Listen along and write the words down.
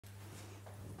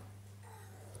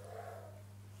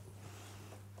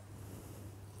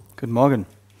Guten Morgen.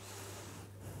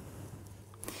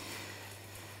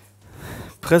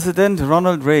 Präsident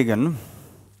Ronald Reagan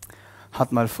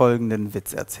hat mal folgenden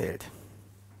Witz erzählt.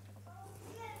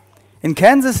 In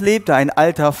Kansas lebte ein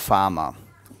alter Farmer,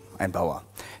 ein Bauer,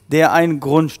 der ein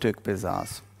Grundstück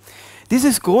besaß.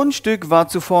 Dieses Grundstück war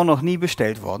zuvor noch nie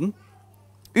bestellt worden.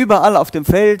 Überall auf dem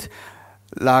Feld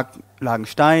lagen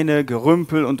Steine,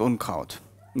 Gerümpel und Unkraut.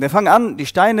 Und er fing an, die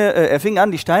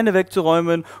Steine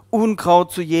wegzuräumen,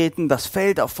 Unkraut zu jäten, das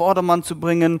Feld auf Vordermann zu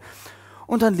bringen.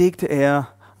 Und dann legte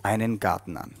er einen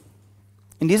Garten an.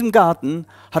 In diesem Garten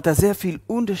hat er sehr viel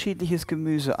unterschiedliches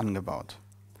Gemüse angebaut.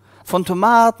 Von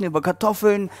Tomaten über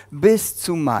Kartoffeln bis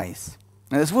zu Mais.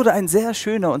 Es wurde ein sehr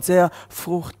schöner und sehr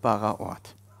fruchtbarer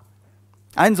Ort.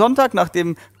 Einen Sonntag nach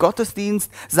dem Gottesdienst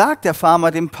sagt der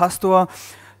Farmer dem Pastor,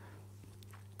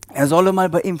 er solle mal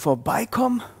bei ihm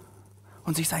vorbeikommen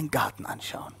und sich seinen Garten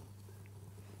anschauen.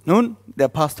 Nun, der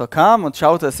Pastor kam und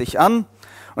schaute es sich an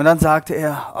und dann sagte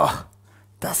er, ach,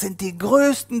 das sind die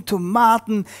größten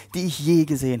Tomaten, die ich je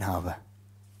gesehen habe.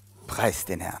 Preist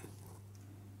den Herrn.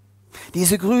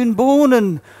 Diese grünen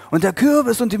Bohnen und der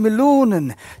Kürbis und die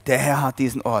Melonen, der Herr hat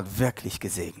diesen Ort wirklich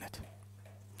gesegnet.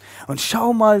 Und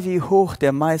schau mal, wie hoch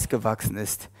der Mais gewachsen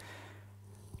ist.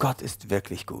 Gott ist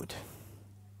wirklich gut.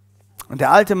 Und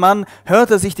der alte Mann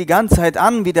hörte sich die ganze Zeit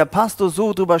an, wie der Pastor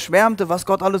so drüber schwärmte, was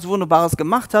Gott alles Wunderbares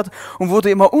gemacht hat und wurde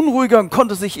immer unruhiger und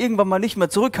konnte sich irgendwann mal nicht mehr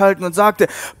zurückhalten und sagte,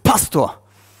 Pastor,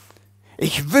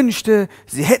 ich wünschte,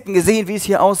 Sie hätten gesehen, wie es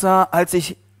hier aussah, als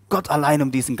sich Gott allein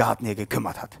um diesen Garten hier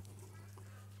gekümmert hat.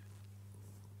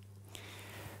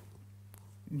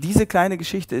 Diese kleine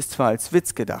Geschichte ist zwar als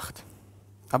Witz gedacht,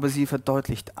 aber sie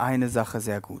verdeutlicht eine Sache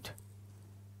sehr gut.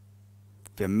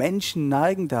 Wir Menschen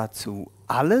neigen dazu,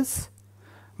 alles,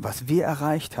 was wir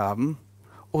erreicht haben,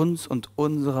 uns und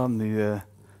unserer Mühe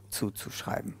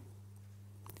zuzuschreiben.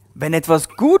 Wenn etwas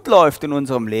gut läuft in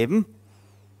unserem Leben,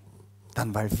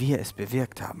 dann weil wir es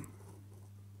bewirkt haben.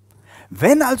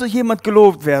 Wenn also jemand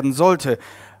gelobt werden sollte,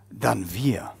 dann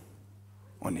wir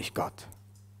und nicht Gott.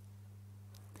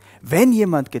 Wenn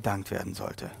jemand gedankt werden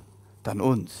sollte, dann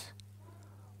uns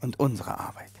und unsere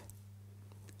Arbeit.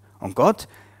 Und Gott,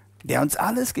 der uns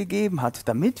alles gegeben hat,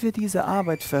 damit wir diese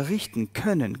Arbeit verrichten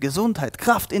können, Gesundheit,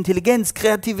 Kraft, Intelligenz,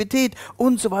 Kreativität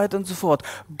und so weiter und so fort.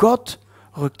 Gott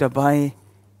rückt dabei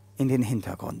in den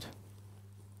Hintergrund.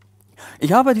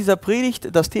 Ich habe dieser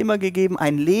Predigt das Thema gegeben,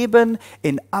 ein Leben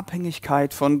in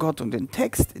Abhängigkeit von Gott. Und den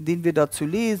Text, den wir dazu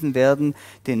lesen werden,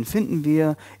 den finden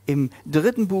wir im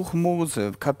 3. Buch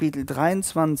Mose, Kapitel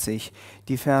 23,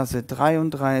 die Verse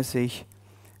 33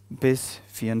 bis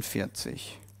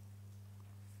 44.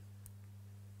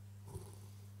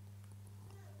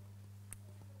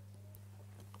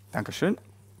 Dankeschön.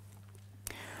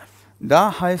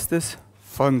 Da heißt es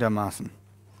folgendermaßen.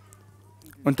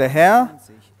 Und der Herr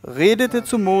redete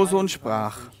zu Mose und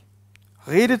sprach,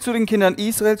 rede zu den Kindern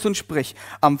Israels und sprich,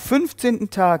 am 15.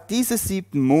 Tag dieses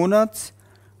 7. Monats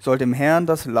soll dem Herrn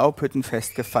das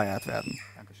Laubhüttenfest gefeiert werden.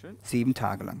 7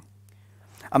 Tage lang.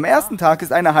 Am 1. Tag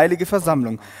ist eine heilige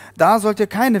Versammlung. Da sollt ihr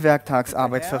keine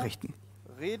Werktagsarbeit verrichten.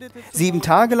 7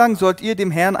 Tage lang sollt ihr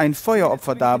dem Herrn ein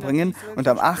Feueropfer darbringen und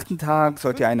am 8. Tag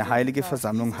sollt ihr eine heilige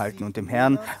Versammlung halten und dem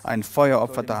Herrn ein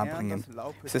Feueropfer darbringen.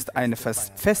 Es ist eine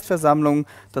Festversammlung,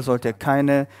 da sollt ihr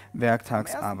keine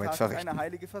Werktagsarbeit verrichten.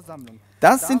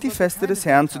 Das sind die Feste des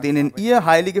Herrn, zu denen ihr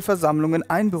heilige Versammlungen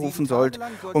einberufen sollt,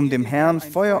 um dem Herrn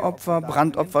Feueropfer,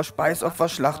 Brandopfer, Speisopfer,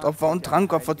 Schlachtopfer und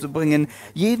Trankopfer zu bringen,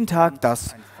 jeden Tag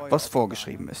das, was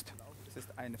vorgeschrieben ist.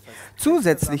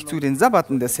 Zusätzlich zu den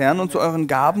Sabbaten des Herrn und zu euren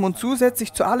Gaben und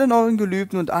zusätzlich zu allen euren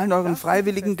Gelübden und allen euren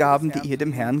freiwilligen Gaben, die ihr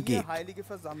dem Herrn gebt.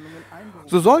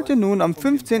 So sollt ihr nun am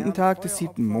 15. Tag des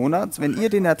 7. Monats, wenn ihr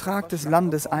den Ertrag des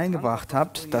Landes eingebracht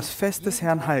habt, das Fest des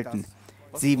Herrn halten,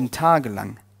 7 Tage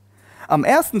lang. Am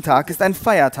 1. Tag ist ein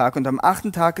Feiertag und am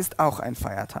 8. Tag ist auch ein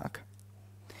Feiertag.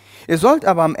 Ihr sollt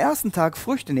aber am 1. Tag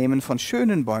Früchte nehmen von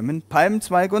schönen Bäumen,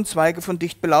 Palmenzweige und Zweige von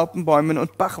dicht belaubten Bäumen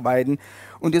und Bachweiden,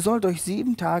 und ihr sollt euch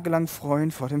 7 Tage lang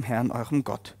freuen vor dem Herrn, eurem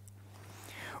Gott.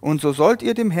 Und so sollt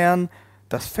ihr dem Herrn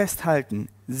das Fest halten,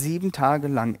 7 Tage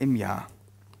lang im Jahr.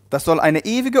 Das soll eine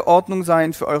ewige Ordnung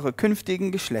sein für eure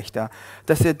künftigen Geschlechter,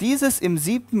 dass ihr dieses im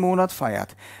 7. Monat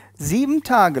feiert. 7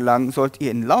 Tage lang sollt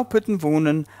ihr in Laubhütten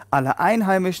wohnen, alle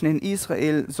Einheimischen in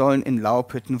Israel sollen in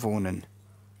Laubhütten wohnen.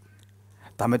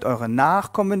 Damit eure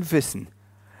Nachkommen wissen,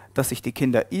 dass ich die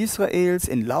Kinder Israels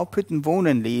in Laubhütten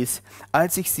wohnen ließ,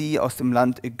 als ich sie aus dem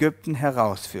Land Ägypten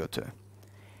herausführte.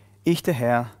 Ich, der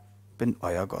Herr, bin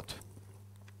euer Gott.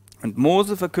 Und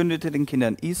Mose verkündete den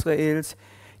Kindern Israels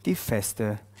die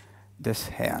Feste des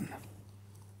Herrn. '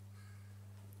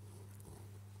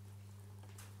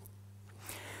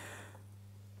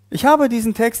 Ich habe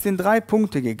diesen Text in 3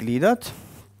 Punkte gegliedert.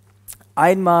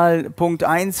 Einmal Punkt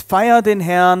 1, feier den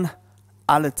Herrn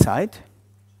alle Zeit.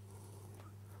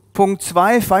 Punkt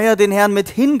 2, feier den Herrn mit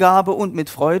Hingabe und mit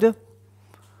Freude.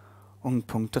 Und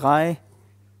Punkt 3,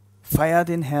 feier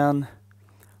den Herrn,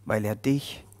 weil er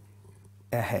dich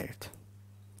erhält.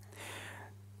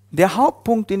 Der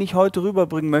Hauptpunkt, den ich heute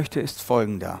rüberbringen möchte, ist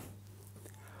folgender.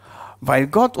 Weil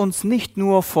Gott uns nicht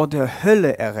nur vor der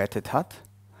Hölle errettet hat,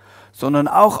 sondern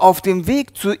auch auf dem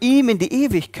Weg zu ihm in die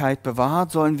Ewigkeit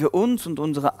bewahrt, sollen wir uns und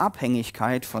unsere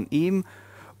Abhängigkeit von ihm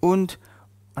und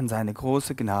an seine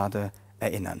große Gnade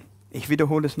erinnern. Ich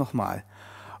wiederhole es nochmal.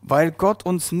 Weil Gott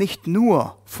uns nicht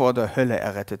nur vor der Hölle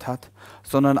errettet hat,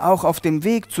 sondern auch auf dem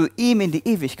Weg zu ihm in die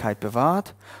Ewigkeit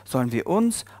bewahrt, sollen wir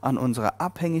uns an unsere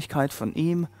Abhängigkeit von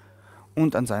ihm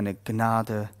und an seine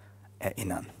Gnade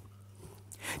erinnern.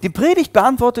 Die Predigt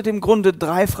beantwortet im Grunde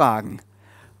 3 Fragen.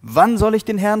 Wann soll ich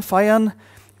den Herrn feiern?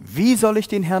 Wie soll ich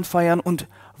den Herrn feiern? Und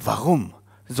warum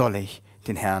soll ich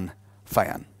den Herrn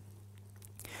feiern?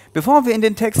 Bevor wir in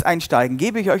den Text einsteigen,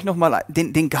 gebe ich euch nochmal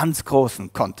den ganz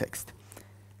großen Kontext.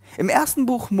 Im 1.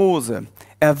 Buch Mose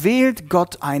erwählt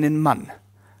Gott einen Mann,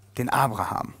 den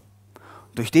Abraham,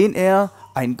 durch den er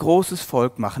ein großes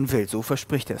Volk machen will, so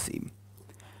verspricht er es ihm.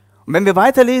 Und wenn wir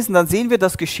weiterlesen, dann sehen wir,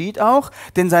 das geschieht auch,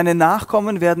 denn seine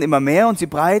Nachkommen werden immer mehr und sie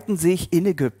breiten sich in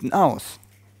Ägypten aus.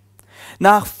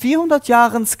 Nach 400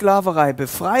 Jahren Sklaverei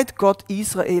befreit Gott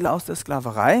Israel aus der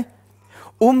Sklaverei,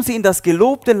 um sie in das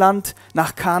gelobte Land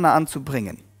nach Kanaan zu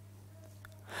bringen.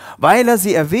 Weil er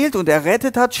sie erwählt und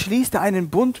errettet hat, schließt er einen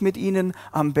Bund mit ihnen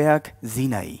am Berg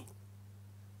Sinai.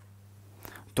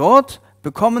 Dort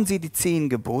bekommen sie die 10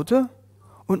 Gebote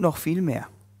und noch viel mehr.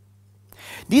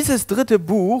 Dieses 3.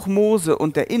 Buch, Mose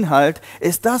und der Inhalt,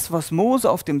 ist das, was Mose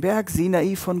auf dem Berg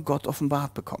Sinai von Gott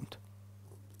offenbart bekommt.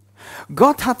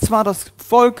 Gott hat zwar das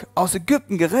Volk aus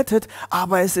Ägypten gerettet,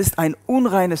 aber es ist ein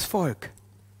unreines Volk.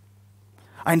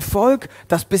 Ein Volk,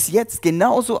 das bis jetzt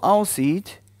genauso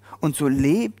aussieht und so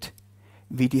lebt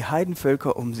wie die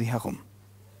Heidenvölker um sie herum.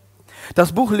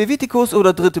 Das Buch Levitikus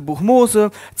oder 3. Buch Mose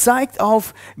zeigt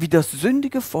auf, wie das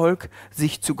sündige Volk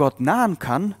sich zu Gott nahen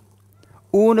kann,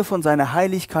 ohne von seiner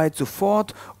Heiligkeit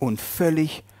sofort und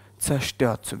völlig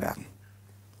zerstört zu werden.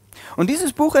 Und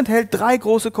dieses Buch enthält 3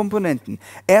 große Komponenten.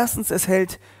 Erstens,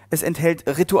 es enthält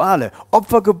Rituale,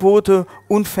 Opfergebote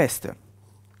und Feste.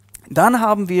 Dann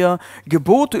haben wir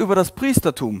Gebote über das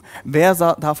Priestertum. Wer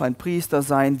darf ein Priester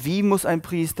sein? Wie muss ein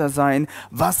Priester sein?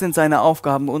 Was sind seine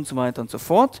Aufgaben und so weiter und so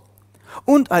fort.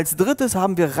 Und als drittes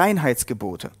haben wir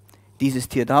Reinheitsgebote. Dieses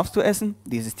Tier darfst du essen,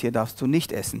 dieses Tier darfst du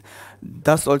nicht essen.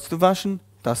 Das sollst du waschen,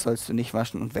 das sollst du nicht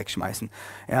waschen und wegschmeißen.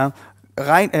 Ja,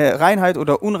 Reinheit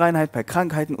oder Unreinheit bei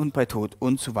Krankheiten und bei Tod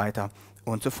und so weiter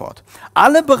und so fort.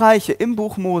 Alle Bereiche im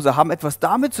Buch Mose haben etwas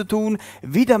damit zu tun,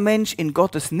 wie der Mensch in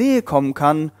Gottes Nähe kommen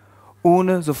kann,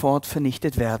 ohne sofort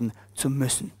vernichtet werden zu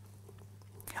müssen.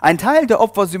 Ein Teil der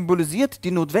Opfer symbolisiert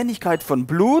die Notwendigkeit von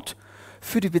Blut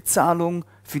für die Bezahlung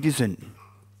für die Sünden.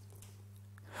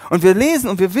 Und wir lesen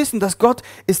und wir wissen, dass Gott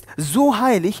ist so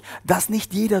heilig, dass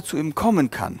nicht jeder zu ihm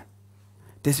kommen kann.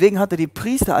 Deswegen hat er die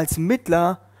Priester als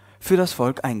Mittler für das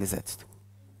Volk eingesetzt.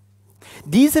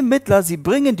 Diese Mittler, sie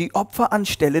bringen die Opfer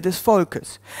anstelle des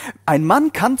Volkes. Ein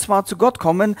Mann kann zwar zu Gott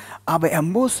kommen, aber er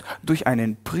muss durch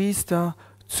einen Priester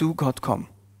zu Gott kommen.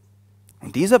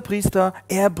 Und dieser Priester,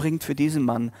 er bringt für diesen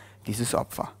Mann dieses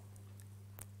Opfer.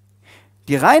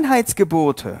 Die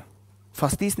Reinheitsgebote,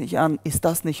 fasst dies nicht an, ist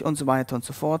das nicht und so weiter und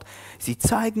so fort, sie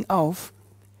zeigen auf,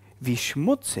 wie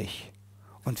schmutzig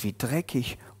und wie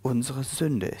dreckig unsere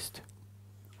Sünde ist.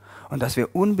 Und dass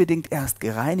wir unbedingt erst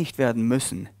gereinigt werden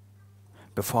müssen,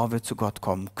 bevor wir zu Gott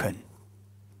kommen können.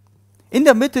 In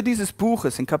der Mitte dieses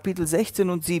Buches, in Kapitel 16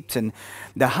 und 17,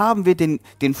 da haben wir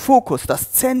den Fokus,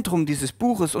 das Zentrum dieses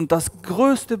Buches und das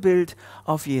größte Bild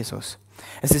auf Jesus.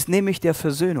 Es ist nämlich der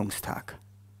Versöhnungstag.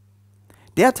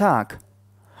 Der Tag,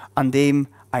 an dem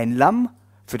ein Lamm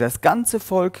für das ganze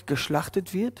Volk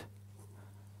geschlachtet wird,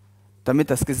 damit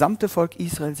das gesamte Volk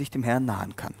Israel sich dem Herrn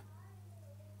nahen kann.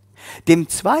 Dem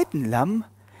zweiten Lamm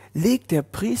legt der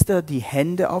Priester die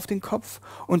Hände auf den Kopf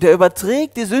und er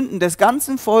überträgt die Sünden des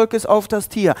ganzen Volkes auf das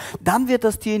Tier. Dann wird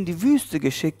das Tier in die Wüste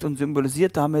geschickt und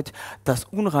symbolisiert damit, dass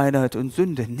Unreinheit und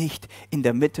Sünde nicht in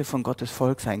der Mitte von Gottes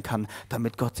Volk sein kann,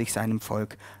 damit Gott sich seinem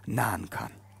Volk nahen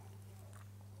kann.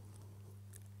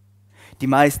 Die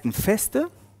meisten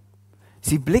Feste,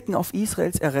 sie blicken auf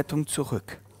Israels Errettung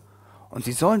zurück und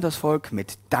sie sollen das Volk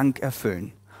mit Dank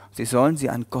erfüllen. Sie sollen sie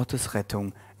an Gottes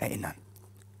Rettung erinnern.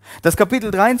 Das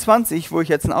Kapitel 23, wo ich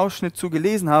jetzt einen Ausschnitt zu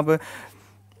gelesen habe,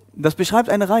 das beschreibt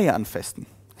eine Reihe an Festen.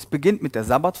 Es beginnt mit der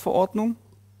Sabbatverordnung,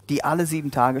 die alle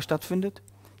 7 Tage stattfindet.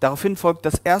 Daraufhin folgt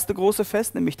das erste große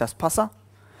Fest, nämlich das Passa.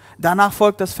 Danach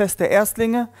folgt das Fest der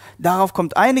Erstlinge. Darauf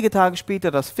kommt einige Tage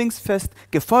später das Pfingstfest,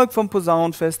 gefolgt vom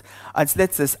Posaunenfest. Als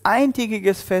letztes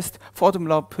eintägiges Fest vor dem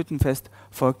Laubhüttenfest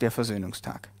folgt der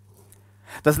Versöhnungstag.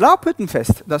 Das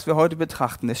Laubhüttenfest, das wir heute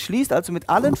betrachten, es schließt also mit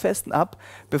allen Festen ab,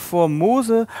 bevor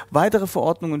Mose weitere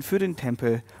Verordnungen für den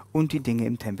Tempel und die Dinge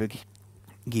im Tempel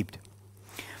gibt.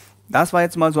 Das war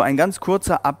jetzt mal so ein ganz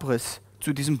kurzer Abriss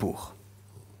zu diesem Buch.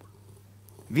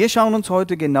 Wir schauen uns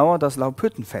heute genauer das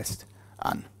Laubhüttenfest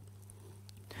an.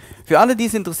 Für alle, die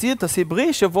es interessiert, das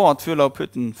hebräische Wort für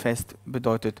Laubhüttenfest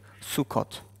bedeutet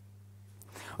Sukkot.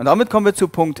 Und damit kommen wir zu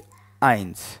Punkt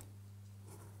 1.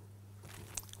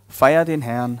 Feier den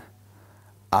Herrn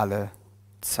alle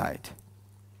Zeit.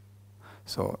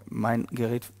 So, mein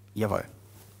Gerät, jawohl,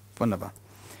 wunderbar.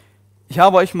 Ich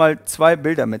habe euch mal 2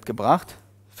 Bilder mitgebracht,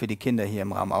 für die Kinder hier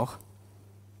im Raum auch,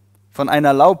 von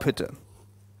einer Laubhütte.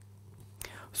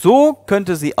 So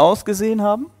könnte sie ausgesehen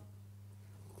haben,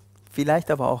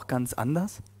 vielleicht aber auch ganz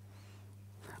anders.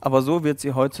 Aber so wird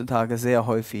sie heutzutage sehr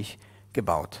häufig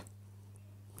gebaut.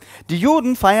 Die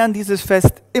Juden feiern dieses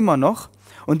Fest immer noch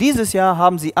und dieses Jahr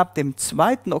haben sie ab dem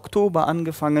 2. Oktober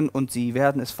angefangen und sie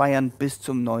werden es feiern bis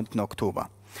zum 9. Oktober.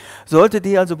 Solltet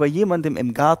ihr also bei jemandem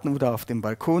im Garten oder auf dem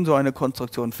Balkon so eine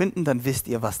Konstruktion finden, dann wisst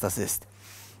ihr, was das ist.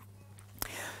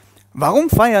 Warum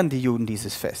feiern die Juden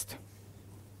dieses Fest?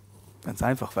 Ganz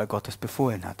einfach, weil Gott es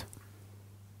befohlen hat.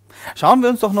 Schauen wir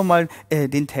uns doch nochmal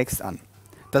den Text an.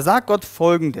 Da sagt Gott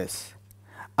Folgendes: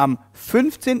 Am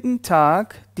 15.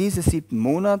 Tag dieses 7.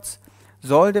 Monats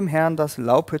soll dem Herrn das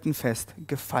Laubhüttenfest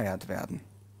gefeiert werden.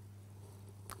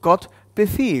 Gott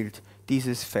befiehlt,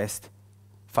 dieses Fest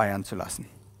feiern zu lassen.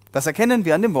 Das erkennen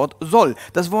wir an dem Wort soll.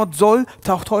 Das Wort soll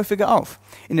taucht häufiger auf.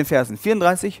 In den Versen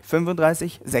 34,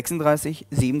 35, 36,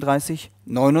 37,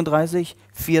 39,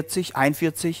 40,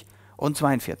 41 und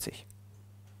 42.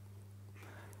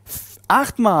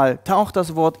 8-mal taucht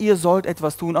das Wort ihr sollt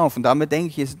etwas tun auf. Und damit denke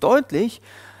ich, ist deutlich,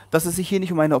 dass es sich hier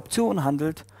nicht um eine Option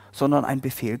handelt, sondern ein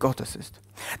Befehl Gottes ist.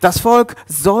 Das Volk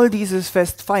soll dieses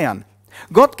Fest feiern.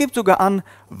 Gott gibt sogar an,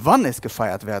 wann es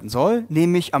gefeiert werden soll,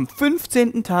 nämlich am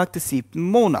 15. Tag des 7.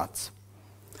 Monats.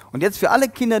 Und jetzt für alle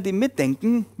Kinder, die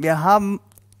mitdenken, wir haben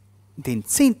den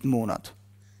 10. Monat.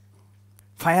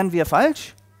 Feiern wir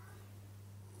falsch?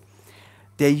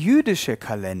 Der jüdische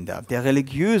Kalender, der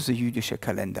religiöse jüdische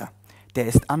Kalender, der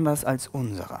ist anders als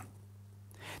unserer.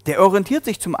 Der orientiert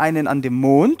sich zum einen an dem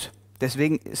Mond,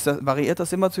 deswegen variiert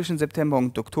das immer zwischen September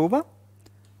und Oktober.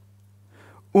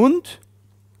 Und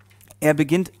er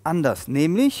beginnt anders,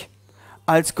 nämlich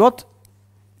als Gott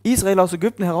Israel aus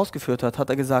Ägypten herausgeführt hat, hat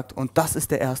er gesagt, und das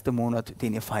ist der erste Monat,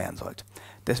 den ihr feiern sollt.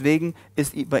 Deswegen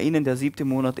ist bei ihnen der 7.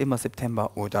 Monat immer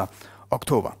September oder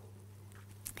Oktober.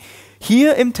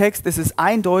 Hier im Text ist es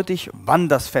eindeutig, wann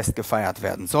das Fest gefeiert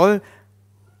werden soll,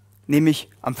 nämlich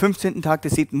am 15. Tag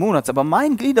des 7. Monats. Aber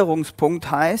mein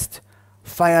Gliederungspunkt heißt,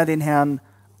 feier den Herrn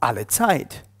alle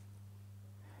Zeit.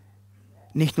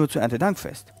 Nicht nur zu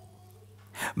Erntedankfest.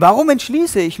 Warum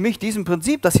entschließe ich mich, diesem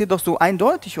Prinzip, das hier doch so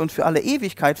eindeutig und für alle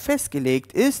Ewigkeit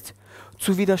festgelegt ist,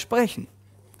 zu widersprechen,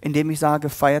 indem ich sage,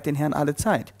 feiert den Herrn alle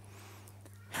Zeit?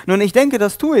 Nun, ich denke,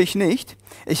 das tue ich nicht.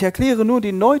 Ich erkläre nur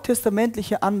die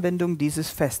neutestamentliche Anwendung dieses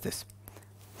Festes.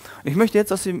 Ich möchte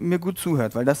jetzt, dass ihr mir gut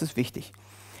zuhört, weil das ist wichtig.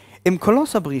 Im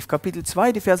Kolosserbrief, Kapitel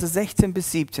 2, die Verse 16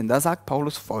 bis 17, da sagt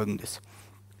Paulus Folgendes: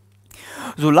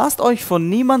 So lasst euch von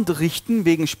niemand richten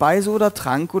wegen Speise oder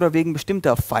Trank oder wegen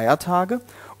bestimmter Feiertage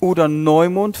oder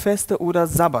Neumondfeste oder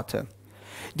Sabbate,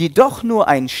 die doch nur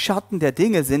ein Schatten der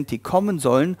Dinge sind, die kommen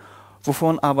sollen,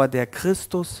 wovon aber der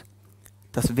Christus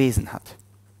das Wesen hat.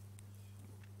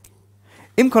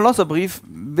 Im Kolosserbrief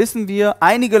wissen wir,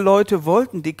 einige Leute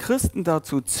wollten die Christen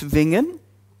dazu zwingen,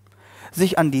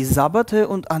 sich an die Sabbate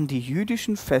und an die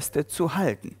jüdischen Feste zu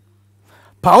halten.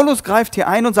 Paulus greift hier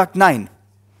ein und sagt Nein.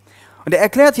 Und er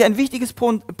erklärt hier ein wichtiges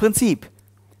Prinzip.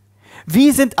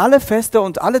 Wie sind alle Feste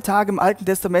und alle Tage im Alten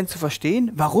Testament zu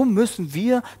verstehen? Warum müssen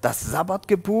wir das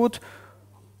Sabbatgebot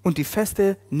und die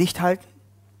Feste nicht halten?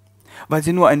 Weil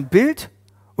sie nur ein Bild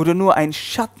oder nur ein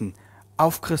Schatten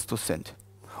auf Christus sind.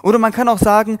 Oder man kann auch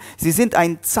sagen, sie sind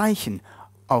ein Zeichen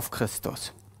auf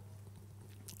Christus.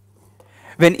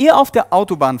 Wenn ihr auf der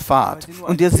Autobahn fahrt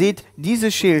und ihr seht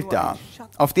dieses Schild da,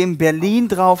 auf dem Berlin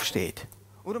draufsteht,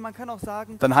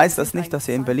 dann heißt das nicht, dass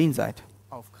ihr in Berlin seid,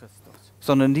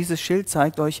 sondern dieses Schild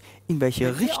zeigt euch, in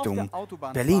welche Richtung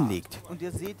Berlin liegt.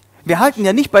 Wir halten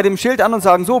ja nicht bei dem Schild an und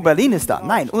sagen, so, Berlin ist da.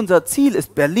 Nein, unser Ziel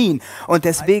ist Berlin und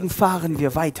deswegen fahren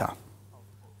wir weiter.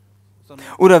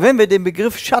 Oder wenn wir den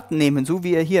Begriff Schatten nehmen, so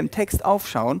wie er hier im Text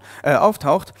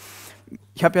auftaucht,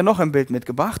 ich habe ja noch ein Bild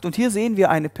mitgebracht und hier sehen wir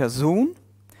eine Person,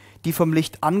 die vom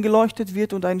Licht angeleuchtet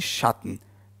wird und einen Schatten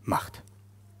macht.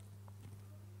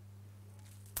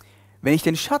 Wenn ich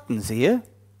den Schatten sehe,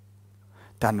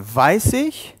 dann weiß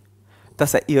ich,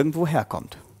 dass er irgendwo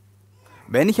herkommt.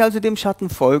 Wenn ich also dem Schatten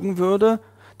folgen würde,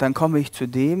 dann komme ich zu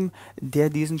dem, der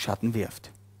diesen Schatten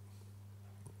wirft.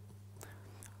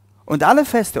 Und alle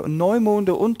Feste und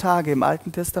Neumonde und Tage im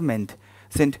Alten Testament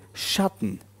sind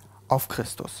Schatten auf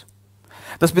Christus.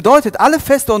 Das bedeutet, alle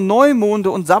Feste und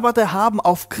Neumonde und Sabbate haben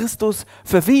auf Christus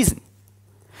verwiesen.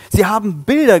 Sie haben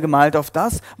Bilder gemalt auf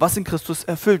das, was in Christus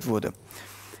erfüllt wurde.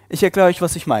 Ich erkläre euch,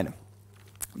 was ich meine.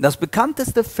 Das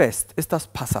bekannteste Fest ist das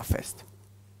Passafest,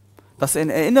 das in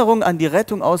Erinnerung an die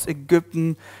Rettung aus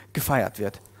Ägypten gefeiert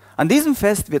wird. An diesem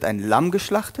Fest wird ein Lamm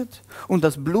geschlachtet und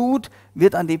das Blut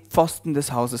wird an die Pfosten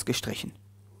des Hauses gestrichen.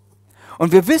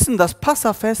 Und wir wissen, das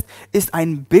Passafest ist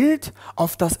ein Bild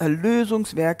auf das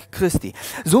Erlösungswerk Christi.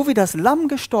 So wie das Lamm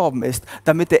gestorben ist,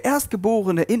 damit der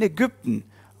Erstgeborene in Ägypten,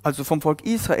 also vom Volk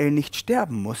Israel, nicht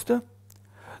sterben musste,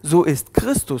 so ist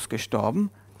Christus gestorben,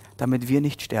 damit wir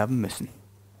nicht sterben müssen.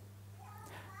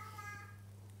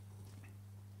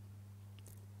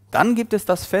 Dann gibt es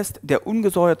das Fest der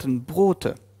ungesäuerten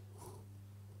Brote.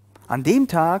 An dem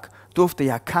Tag durfte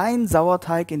ja kein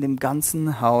Sauerteig in dem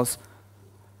ganzen Haus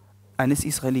eines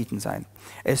Israeliten sein.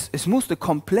 Es musste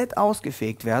komplett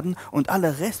ausgefegt werden und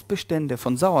alle Restbestände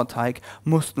von Sauerteig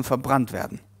mussten verbrannt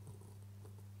werden.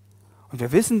 Und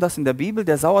wir wissen, dass in der Bibel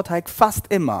der Sauerteig fast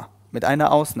immer, mit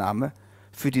einer Ausnahme,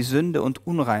 für die Sünde und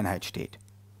Unreinheit steht.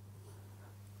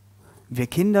 Wir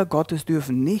Kinder Gottes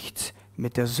dürfen nichts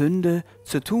mit der Sünde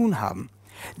zu tun haben.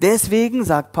 Deswegen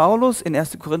sagt Paulus in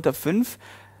 1. Korinther 5,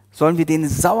 sollen wir den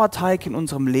Sauerteig in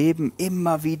unserem Leben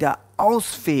immer wieder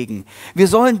ausfegen. Wir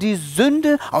sollen die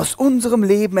Sünde aus unserem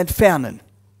Leben entfernen.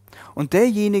 Und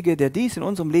derjenige, der dies in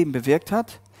unserem Leben bewirkt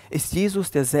hat, ist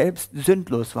Jesus, der selbst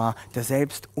sündlos war, der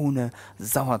selbst ohne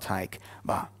Sauerteig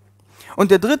war.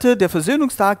 Und der dritte, der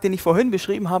Versöhnungstag, den ich vorhin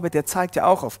beschrieben habe, der zeigt ja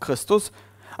auch auf Christus.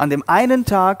 An dem einen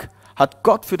Tag hat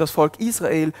Gott für das Volk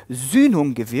Israel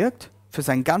Sühnung gewirkt, für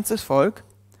sein ganzes Volk.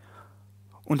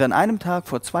 Und an einem Tag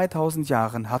vor 2000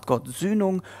 Jahren hat Gott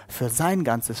Sühnung für sein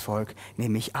ganzes Volk,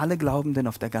 nämlich alle Glaubenden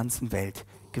auf der ganzen Welt,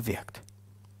 gewirkt.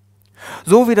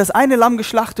 So wie das eine Lamm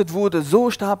geschlachtet wurde,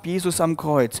 so starb Jesus am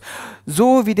Kreuz.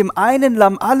 So wie dem einen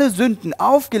Lamm alle Sünden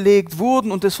aufgelegt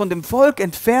wurden und es von dem Volk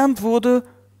entfernt wurde,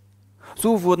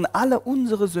 so wurden alle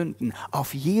unsere Sünden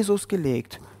auf Jesus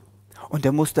gelegt. Und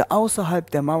er musste außerhalb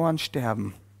der Mauern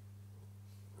sterben,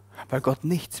 weil Gott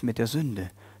nichts mit der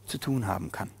Sünde zu tun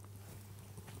haben kann.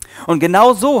 Und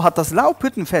genau so hat das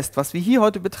Laubhüttenfest, was wir hier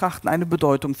heute betrachten, eine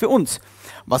Bedeutung für uns.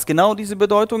 Was genau diese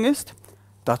Bedeutung ist,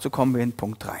 dazu kommen wir in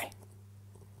Punkt 3.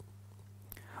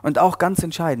 Und auch ganz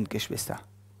entscheidend, Geschwister,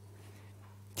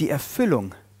 die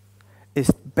Erfüllung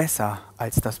ist besser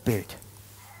als das Bild.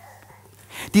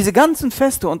 Diese ganzen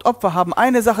Feste und Opfer haben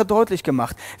eine Sache deutlich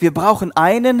gemacht. Wir brauchen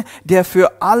einen, der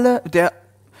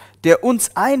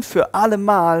uns ein für alle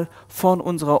Mal von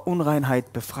unserer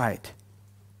Unreinheit befreit.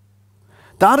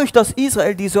 Dadurch, dass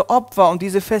Israel diese Opfer und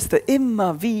diese Feste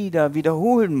immer wieder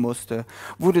wiederholen musste,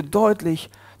 wurde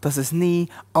deutlich, dass es nie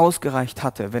ausgereicht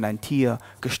hatte, wenn ein Tier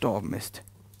gestorben ist.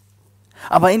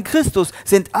 Aber in Christus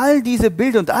sind all diese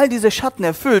Bilder und all diese Schatten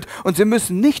erfüllt und sie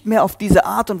müssen nicht mehr auf diese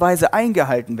Art und Weise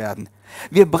eingehalten werden.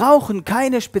 Wir brauchen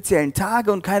keine speziellen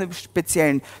Tage und keine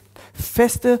speziellen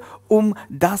Feste, um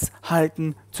das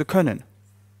halten zu können.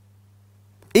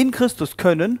 In Christus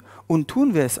können und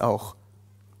tun wir es auch.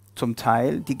 Zum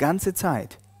Teil die ganze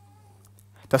Zeit.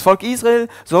 Das Volk Israel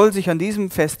soll sich an diesem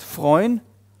Fest freuen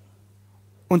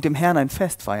und dem Herrn ein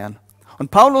Fest feiern. Und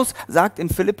Paulus sagt in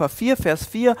Philipper 4, Vers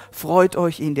 4, freut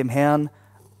euch in dem Herrn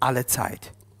alle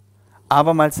Zeit.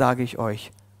 Abermals sage ich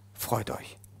euch, freut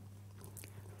euch.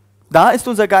 Da ist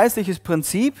unser geistliches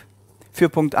Prinzip für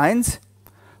Punkt 1.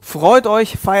 Freut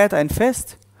euch, feiert ein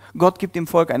Fest. Gott gibt dem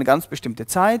Volk eine ganz bestimmte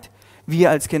Zeit. Wir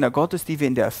als Kinder Gottes, die wir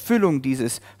in der Erfüllung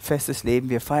dieses Festes leben,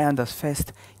 wir feiern das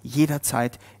Fest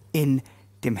jederzeit in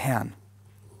dem Herrn.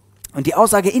 Und die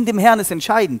Aussage in dem Herrn ist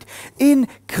entscheidend. In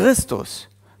Christus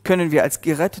können wir als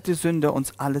gerettete Sünder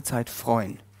uns alle Zeit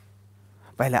freuen,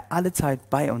 weil er alle Zeit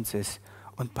bei uns ist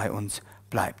und bei uns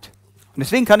bleibt. Und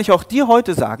deswegen kann ich auch dir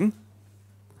heute sagen,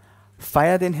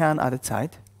 feier den Herrn alle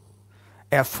Zeit,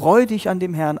 erfreu dich an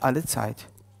dem Herrn alle Zeit.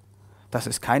 Das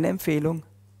ist keine Empfehlung,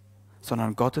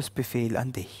 sondern Gottes Befehl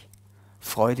an dich.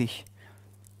 Freu dich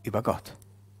über Gott.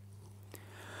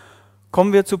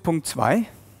 Kommen wir zu Punkt 2.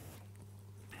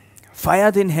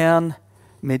 Feier den Herrn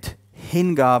mit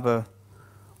Hingabe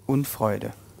und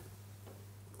Freude.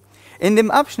 In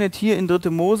dem Abschnitt hier in 3.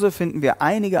 Mose finden wir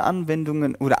einige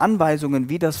Anwendungen oder Anweisungen,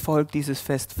 wie das Volk dieses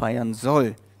Fest feiern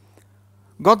soll.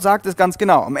 Gott sagt es ganz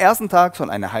genau. Am ersten Tag soll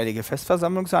eine heilige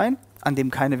Festversammlung sein, an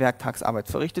dem keine Werktagsarbeit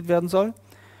verrichtet werden soll.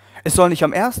 Es soll nicht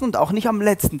am ersten und auch nicht am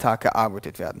letzten Tag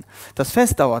gearbeitet werden. Das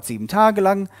Fest dauert 7 Tage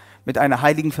lang mit einer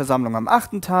heiligen Versammlung am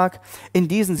 8. Tag. In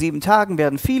diesen 7 Tagen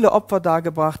werden viele Opfer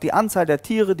dargebracht. Die Anzahl der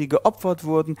Tiere, die geopfert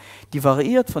wurden, die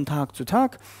variiert von Tag zu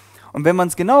Tag. Und wenn man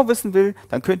es genau wissen will,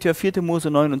 dann könnt ihr 4. Mose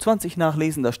 29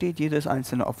 nachlesen. Da steht jedes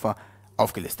einzelne Opfer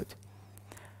aufgelistet.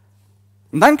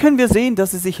 Und dann können wir sehen,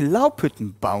 dass sie sich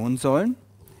Laubhütten bauen sollen.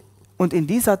 Und in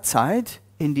dieser Zeit,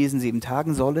 in diesen 7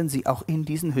 Tagen, sollen sie auch in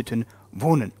diesen Hütten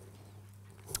wohnen.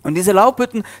 Und diese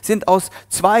Laubhütten sind aus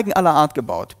Zweigen aller Art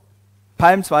gebaut.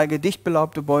 Palmzweige, dicht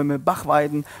belaubte Bäume,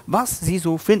 Bachweiden, was sie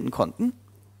so finden konnten.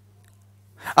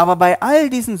 Aber bei all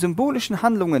diesen symbolischen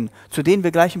Handlungen, zu denen wir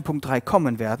gleich in Punkt 3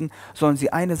 kommen werden, sollen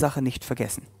sie eine Sache nicht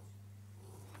vergessen.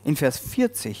 In Vers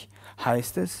 40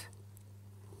 heißt es,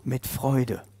 mit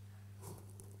Freude.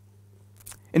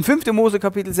 In 5. Mose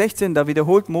Kapitel 16, da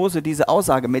wiederholt Mose diese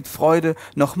Aussage mit Freude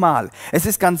nochmal. Es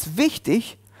ist ganz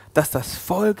wichtig, dass das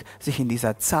Volk sich in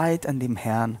dieser Zeit an dem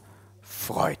Herrn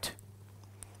freut.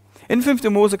 In 5.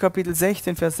 Mose Kapitel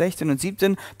 16, Vers 16 und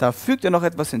 17, da fügt er noch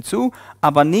etwas hinzu,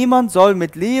 aber niemand soll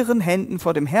mit leeren Händen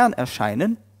vor dem Herrn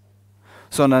erscheinen,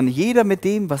 sondern jeder mit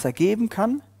dem, was er geben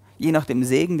kann, je nach dem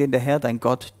Segen, den der Herr, dein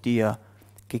Gott, dir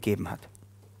gegeben hat.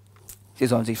 Sie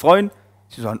sollen sich freuen,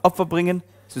 sie sollen Opfer bringen,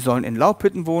 sie sollen in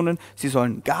Laubhütten wohnen, sie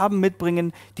sollen Gaben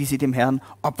mitbringen, die sie dem Herrn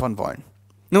opfern wollen.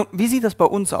 Nun, wie sieht das bei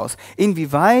uns aus?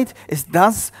 Inwieweit ist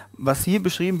das, was hier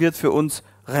beschrieben wird, für uns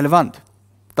relevant?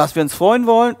 Dass wir uns freuen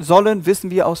sollen,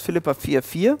 wissen wir aus Philipper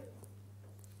 4,4.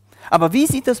 Aber wie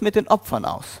sieht das mit den Opfern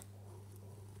aus?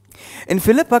 In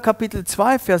Philipper Kapitel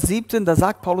 2, Vers 17, da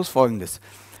sagt Paulus Folgendes.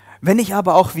 Wenn ich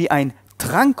aber auch wie ein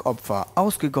Trankopfer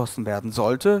ausgegossen werden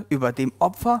sollte über dem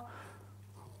Opfer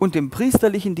und dem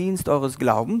priesterlichen Dienst eures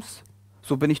Glaubens,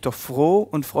 so bin ich doch froh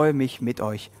und freue mich mit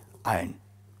euch allen.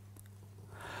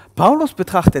 Paulus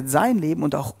betrachtet sein Leben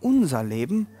und auch unser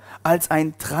Leben als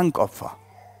ein Trankopfer.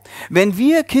 Wenn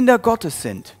wir Kinder Gottes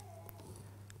sind,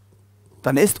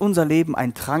 dann ist unser Leben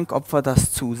ein Trankopfer,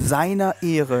 das zu seiner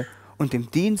Ehre und dem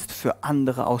Dienst für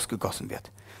andere ausgegossen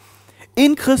wird.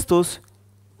 In Christus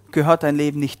gehört dein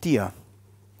Leben nicht dir.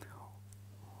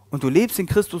 Und du lebst in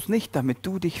Christus nicht, damit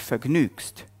du dich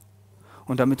vergnügst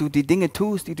und damit du die Dinge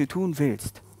tust, die du tun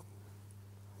willst,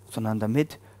 sondern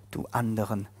damit du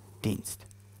anderen dienst.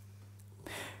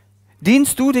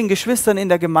 Dienst du den Geschwistern in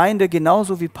der Gemeinde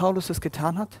genauso, wie Paulus es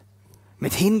getan hat?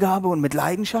 Mit Hingabe und mit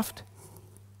Leidenschaft?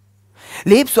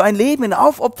 Lebst du ein Leben in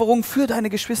Aufopferung für deine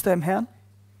Geschwister im Herrn?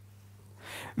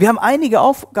 Wir haben einige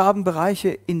Aufgabenbereiche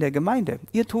in der Gemeinde.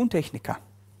 Ihr Tontechniker.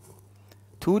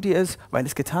 Tut ihr es, weil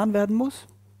es getan werden muss?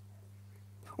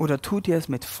 Oder tut ihr es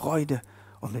mit Freude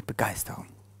und mit Begeisterung?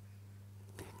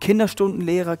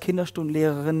 Kinderstundenlehrer,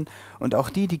 Kinderstundenlehrerinnen und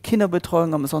auch die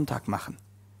Kinderbetreuung am Sonntag machen.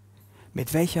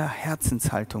 Mit welcher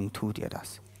Herzenshaltung tut ihr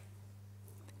das?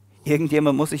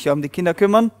 Irgendjemand muss sich ja um die Kinder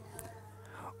kümmern?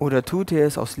 Oder tut ihr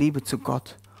es aus Liebe zu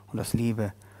Gott und aus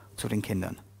Liebe zu den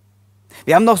Kindern?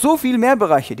 Wir haben noch so viel mehr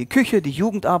Bereiche. Die Küche, die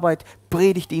Jugendarbeit,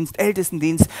 Predigtdienst,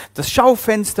 Ältestendienst, das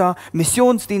Schaufenster,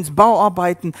 Missionsdienst,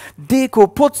 Bauarbeiten, Deko,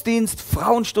 Putzdienst,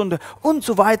 Frauenstunde und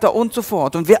so weiter und so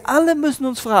fort. Und wir alle müssen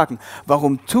uns fragen,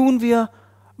 warum tun wir,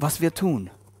 was wir tun?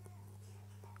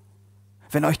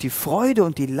 Wenn euch die Freude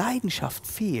und die Leidenschaft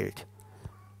fehlt,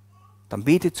 dann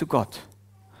betet zu Gott,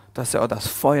 dass er das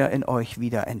Feuer in euch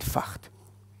wieder entfacht.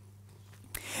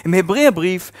 Im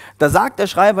Hebräerbrief, da sagt der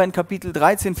Schreiber in Kapitel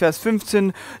 13, Vers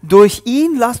 15, durch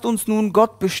ihn lasst uns nun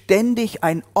Gott beständig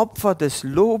ein Opfer des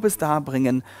Lobes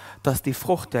darbringen, das die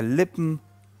Frucht der Lippen,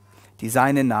 die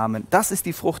seinen Namen, das ist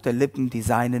die Frucht der Lippen, die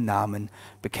seinen Namen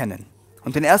bekennen.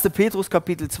 Und in 1. Petrus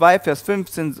Kapitel 2, Vers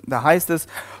 15, da heißt es,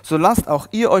 so lasst auch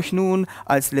ihr euch nun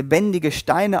als lebendige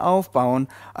Steine aufbauen,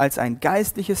 als ein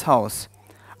geistliches Haus,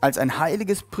 als ein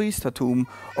heiliges Priestertum,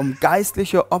 um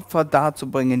geistliche Opfer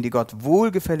darzubringen, die Gott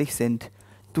wohlgefällig sind,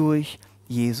 durch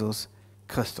Jesus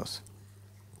Christus.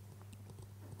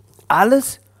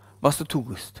 Alles, was du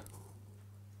tust,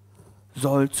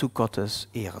 soll zu Gottes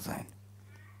Ehre sein.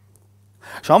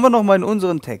 Schauen wir nochmal in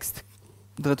unseren Text,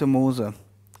 3. Mose,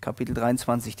 Kapitel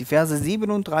 23, die Verse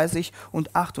 37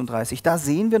 und 38. Da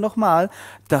sehen wir nochmal,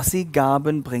 dass sie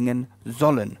Gaben bringen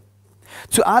sollen.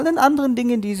 Zu allen anderen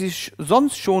Dingen, die sie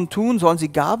sonst schon tun, sollen sie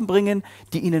Gaben bringen,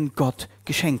 die ihnen Gott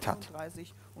geschenkt hat.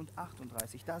 Und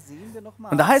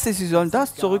da heißt es, sie sollen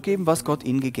das zurückgeben, was Gott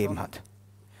ihnen gegeben hat.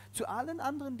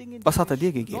 Was hat er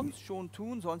dir gegeben?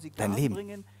 Dein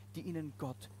Leben.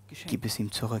 Gib es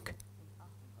ihm zurück.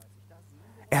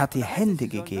 Er hat dir Hände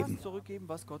gegeben,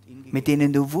 mit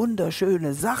denen du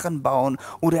wunderschöne Sachen bauen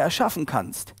oder erschaffen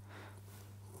kannst.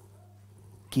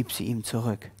 gib sie ihm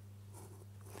zurück.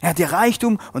 Er hat dir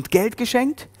Reichtum und Geld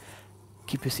geschenkt,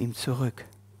 gib es ihm zurück.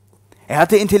 Er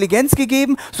hat dir Intelligenz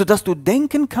gegeben, sodass du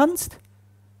denken kannst,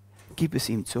 gib es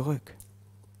ihm zurück.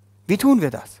 Wie tun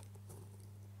wir das?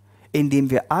 Indem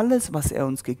wir alles, was er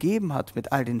uns gegeben hat,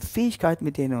 mit all den Fähigkeiten,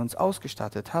 mit denen er uns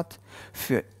ausgestattet hat,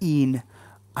 für ihn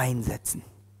einsetzen.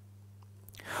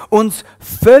 Uns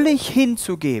völlig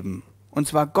hinzugeben, und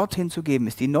zwar Gott hinzugeben,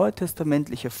 ist die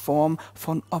neutestamentliche Form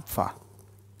von Opfer.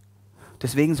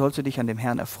 Deswegen sollst du dich an dem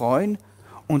Herrn erfreuen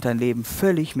und dein Leben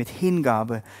völlig mit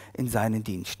Hingabe in seinen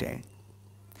Dienst stellen.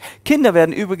 Kinder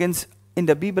werden übrigens in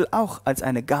der Bibel auch als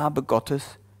eine Gabe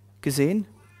Gottes gesehen.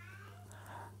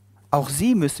 Auch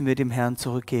sie müssen wir dem Herrn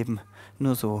zurückgeben,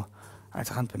 nur so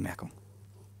als Randbemerkung.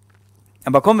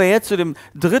 Aber kommen wir jetzt zu dem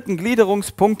dritten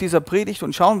Gliederungspunkt dieser Predigt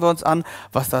und schauen wir uns an,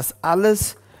 was das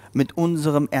alles mit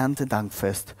unserem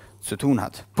Erntedankfest zu tun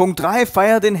hat. Punkt 3,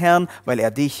 feier den Herrn, weil er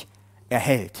dich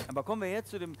erhält. Aber kommen wir jetzt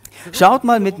zu dem Schaut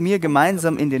mal mit mir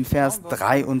gemeinsam in den Vers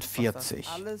 43.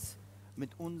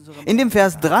 In dem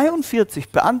Vers 43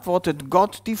 beantwortet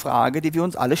Gott die Frage, die wir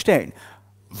uns alle stellen.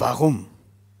 Warum?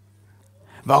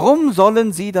 Warum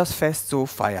sollen sie das Fest so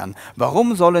feiern?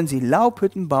 Warum sollen sie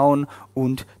Laubhütten bauen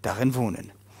und darin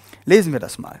wohnen? Lesen wir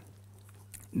das mal.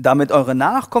 Damit eure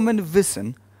Nachkommen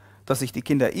wissen, dass ich die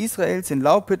Kinder Israels in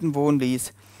Laubhütten wohnen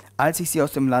ließ, als ich sie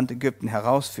aus dem Land Ägypten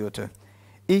herausführte.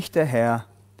 Ich, der Herr,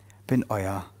 bin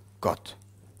euer Gott.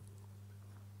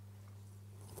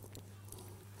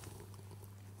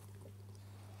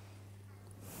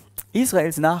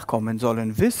 Israels Nachkommen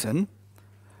sollen wissen,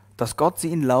 dass Gott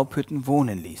sie in Laubhütten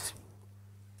wohnen ließ.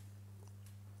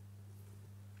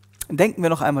 Denken wir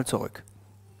noch einmal zurück.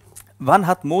 Wann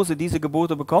hat Mose diese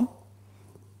Gebote bekommen?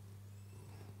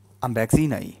 Am Berg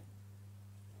Sinai.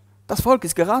 Das Volk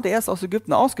ist gerade erst aus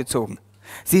Ägypten ausgezogen.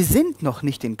 Sie sind noch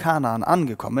nicht in Kanaan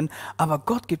angekommen, aber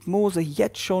Gott gibt Mose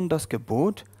jetzt schon das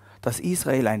Gebot, dass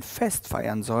Israel ein Fest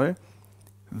feiern soll,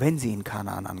 wenn sie in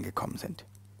Kanaan angekommen sind.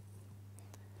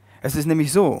 Es ist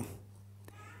nämlich so,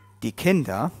 die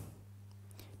Kinder,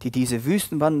 die diese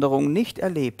Wüstenwanderung nicht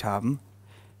erlebt haben,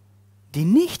 die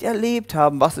nicht erlebt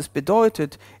haben, was es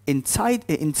bedeutet, in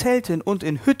Zelten und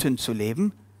in Hütten zu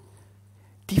leben,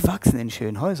 die wachsen in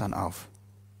schönen Häusern auf.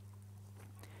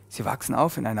 Sie wachsen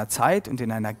auf in einer Zeit und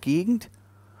in einer Gegend,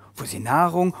 wo sie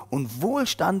Nahrung und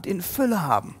Wohlstand in Fülle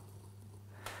haben.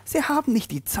 Sie haben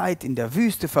nicht die Zeit in der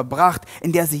Wüste verbracht,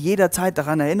 in der sie jederzeit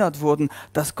daran erinnert wurden,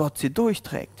 dass Gott sie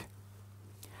durchträgt.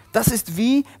 Das ist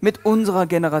wie mit unserer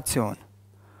Generation.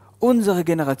 Unsere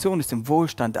Generation ist im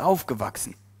Wohlstand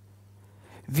aufgewachsen.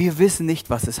 Wir wissen nicht,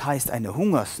 was es heißt, eine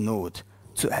Hungersnot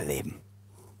zu erleben.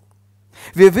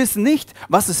 Wir wissen nicht,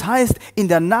 was es heißt, in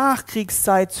der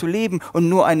Nachkriegszeit zu leben und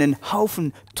nur einen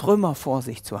Haufen Trümmer vor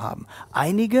sich zu haben.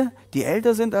 Einige, die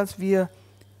älter sind als wir,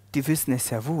 die wissen es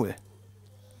sehr wohl.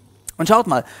 Und schaut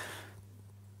mal,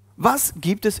 was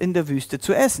gibt es in der Wüste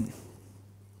zu essen?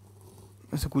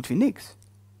 So gut wie nichts.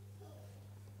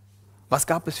 Was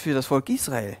gab es für das Volk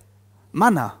Israel?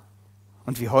 Manna.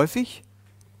 Und wie häufig?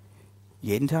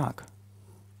 Jeden Tag.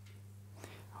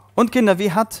 Und Kinder,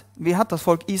 wie hat das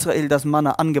Volk Israel das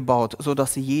Manna angebaut,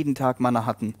 sodass sie jeden Tag Manna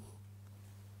hatten?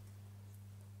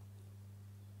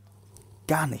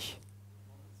 Gar nicht.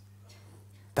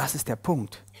 Das ist der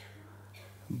Punkt.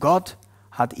 Gott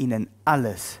hat ihnen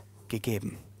alles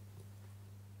gegeben.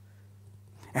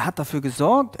 Er hat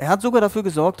sogar dafür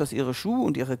gesorgt, dass ihre Schuhe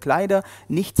und ihre Kleider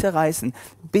nicht zerreißen,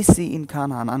 bis sie in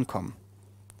Kanaan ankommen.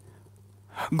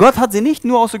 Gott hat sie nicht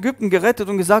nur aus Ägypten gerettet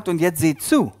und gesagt, und jetzt seht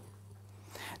zu.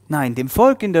 Nein, dem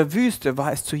Volk in der Wüste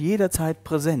war es zu jeder Zeit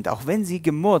präsent, auch wenn sie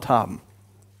gemurrt haben,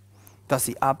 dass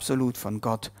sie absolut von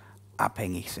Gott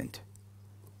abhängig sind.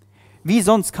 Wie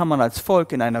sonst kann man als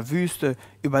Volk in einer Wüste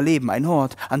überleben, ein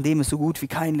Ort, an dem es so gut wie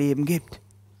kein Leben gibt?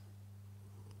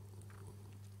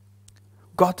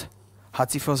 Gott hat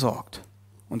sie versorgt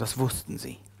und das wussten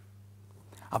sie.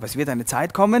 Aber es wird eine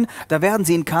Zeit kommen, da werden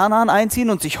sie in Kanaan einziehen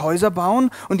und sich Häuser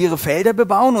bauen und ihre Felder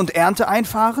bebauen und Ernte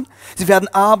einfahren. Sie werden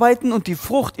arbeiten und die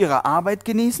Frucht ihrer Arbeit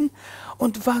genießen.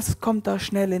 Und was kommt da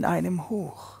schnell in einem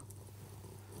hoch?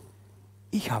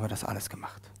 Ich habe das alles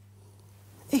gemacht.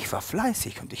 Ich war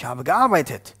fleißig und ich habe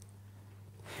gearbeitet.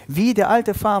 Wie der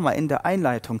alte Farmer in der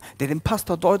Einleitung, der dem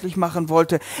Pastor deutlich machen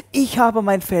wollte, ich habe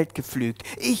mein Feld gepflügt,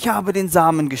 ich habe den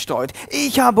Samen gestreut,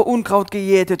 ich habe Unkraut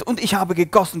gejätet und ich habe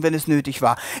gegossen, wenn es nötig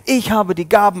war. Ich habe die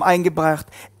Gaben eingebracht,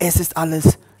 es ist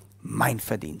alles mein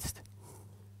Verdienst.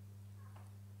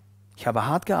 Ich habe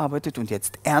hart gearbeitet und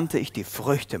jetzt ernte ich die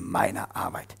Früchte meiner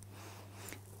Arbeit.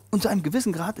 Und zu einem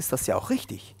gewissen Grad ist das ja auch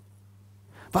richtig.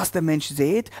 Was der Mensch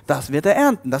sät, das wird er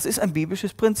ernten. Das ist ein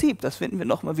biblisches Prinzip. Das finden wir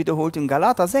nochmal wiederholt in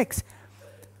Galater 6.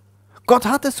 Gott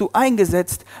hat es so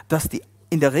eingesetzt, dass die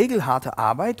in der Regel harte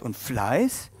Arbeit und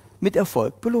Fleiß mit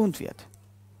Erfolg belohnt wird.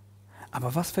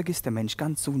 Aber was vergisst der Mensch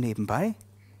ganz so nebenbei?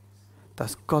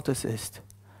 Dass Gott es ist,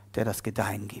 der das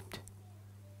Gedeihen gibt.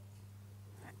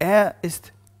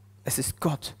 Es ist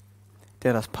Gott,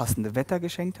 der das passende Wetter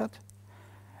geschenkt hat.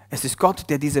 Es ist Gott,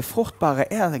 der diese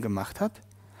fruchtbare Erde gemacht hat.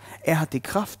 Er hat die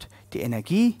Kraft, die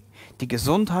Energie, die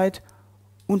Gesundheit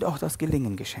und auch das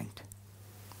Gelingen geschenkt.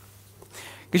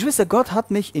 Geschwister, Gott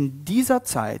hat mich in dieser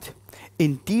Zeit,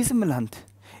 in diesem Land,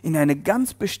 in eine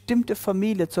ganz bestimmte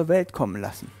Familie zur Welt kommen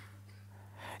lassen.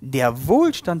 Der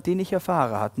Wohlstand, den ich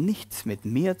erfahre, hat nichts mit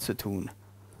mir zu tun,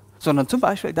 sondern zum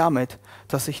Beispiel damit,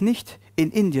 dass ich nicht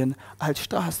in Indien als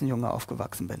Straßenjunge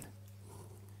aufgewachsen bin.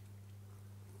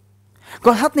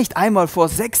 Gott hat nicht einmal vor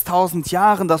 6000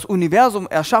 Jahren das Universum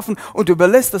erschaffen und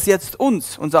überlässt es jetzt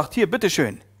uns und sagt, hier,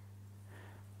 bitteschön.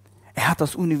 Er hat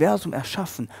das Universum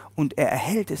erschaffen und er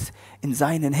erhält es in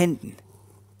seinen Händen.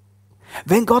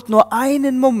 Wenn Gott nur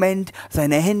einen Moment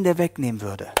seine Hände wegnehmen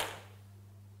würde,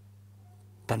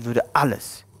 dann würde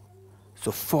alles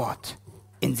sofort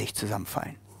in sich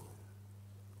zusammenfallen.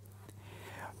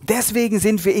 Deswegen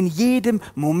sind wir in jedem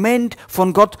Moment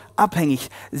von Gott abhängig,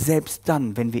 selbst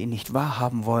dann, wenn wir ihn nicht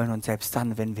wahrhaben wollen und selbst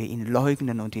dann, wenn wir ihn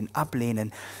leugnen und ihn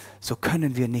ablehnen, so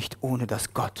können wir nicht, ohne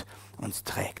dass Gott uns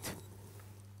trägt.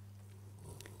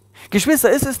 Geschwister,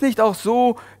 ist es nicht auch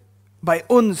so bei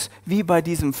uns wie bei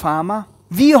diesem Farmer?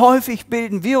 Wie häufig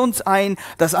bilden wir uns ein,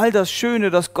 dass all das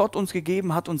Schöne, das Gott uns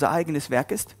gegeben hat, unser eigenes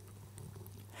Werk ist?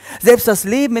 Selbst das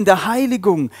Leben in der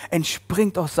Heiligung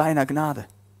entspringt aus seiner Gnade.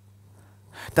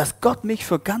 Dass Gott mich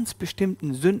für ganz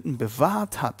bestimmten Sünden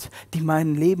bewahrt hat, die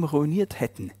mein Leben ruiniert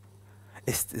hätten,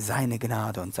 ist seine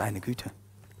Gnade und seine Güte.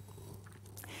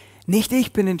 Nicht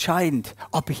ich bin entscheidend,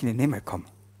 ob ich in den Himmel komme,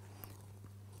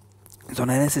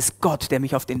 sondern es ist Gott, der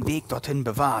mich auf den Weg dorthin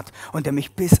bewahrt und der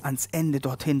mich bis ans Ende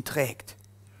dorthin trägt.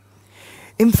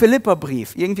 Im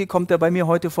Philipperbrief, irgendwie kommt er bei mir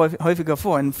heute häufiger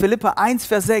vor, in Philipper 1,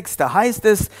 Vers 6, da heißt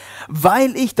es,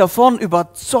 weil ich davon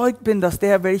überzeugt bin, dass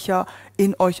der, welcher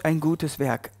in euch ein gutes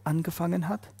Werk angefangen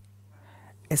hat,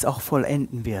 es auch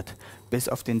vollenden wird, bis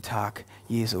auf den Tag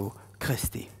Jesu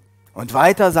Christi. Und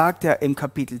weiter sagt er im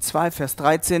Kapitel 2, Vers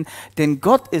 13, denn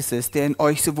Gott ist es, der in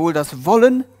euch sowohl das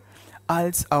Wollen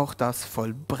als auch das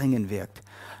Vollbringen wirkt,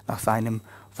 nach seinem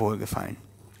Wohlgefallen.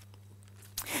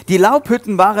 Die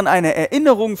Laubhütten waren eine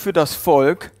Erinnerung für das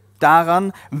Volk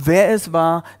daran, wer es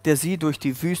war, der sie durch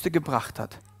die Wüste gebracht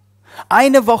hat.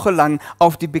 Eine Woche lang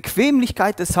auf die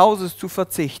Bequemlichkeit des Hauses zu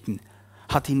verzichten,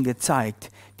 hat ihnen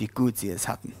gezeigt, wie gut sie es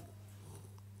hatten.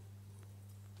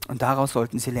 Und daraus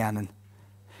sollten sie lernen.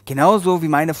 Genauso wie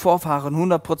meine Vorfahren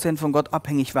 100% von Gott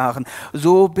abhängig waren,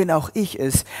 so bin auch ich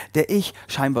es, der ich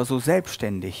scheinbar so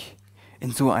selbstständig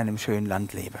in so einem schönen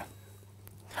Land lebe.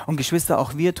 Und Geschwister,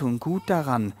 auch wir tun gut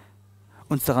daran,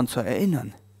 uns daran zu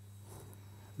erinnern,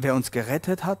 wer uns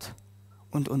gerettet hat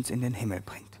und uns in den Himmel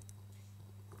bringt.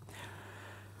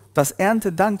 Das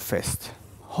Erntedankfest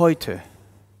heute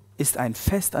ist ein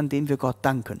Fest, an dem wir Gott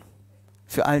danken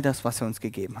für all das, was er uns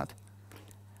gegeben hat.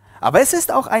 Aber es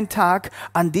ist auch ein Tag,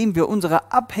 an dem wir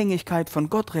unsere Abhängigkeit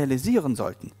von Gott realisieren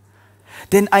sollten.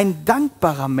 Denn ein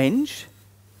dankbarer Mensch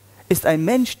ist ein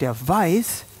Mensch, der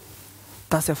weiß,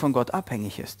 dass er von Gott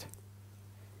abhängig ist.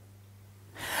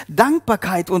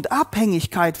 Dankbarkeit und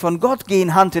Abhängigkeit von Gott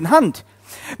gehen Hand in Hand.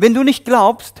 Wenn du nicht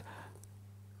glaubst,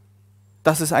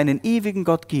 dass es einen ewigen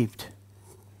Gott gibt,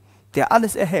 der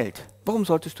alles erhält, warum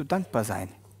solltest du dankbar sein?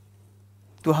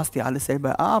 Du hast dir alles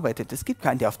selber erarbeitet. Es gibt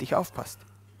keinen, der auf dich aufpasst.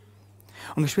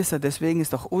 Und Geschwister, deswegen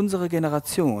ist auch unsere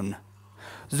Generation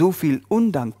so viel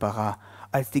undankbarer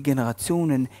als die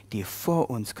Generationen, die vor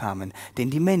uns kamen. Denn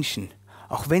die Menschen,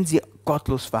 auch wenn sie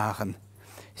gottlos waren,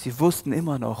 sie wussten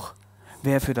immer noch,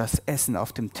 wer für das Essen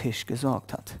auf dem Tisch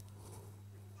gesorgt hat.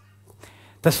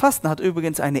 Das Fasten hat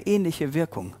übrigens eine ähnliche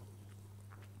Wirkung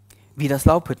wie das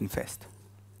Laubhüttenfest.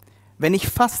 Wenn ich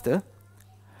faste,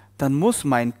 dann muss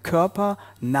mein Körper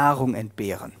Nahrung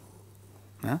entbehren.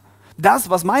 Ja? Das,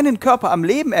 was meinen Körper am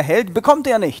Leben erhält, bekommt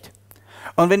er nicht.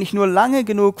 Und wenn ich nur lange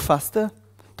genug faste,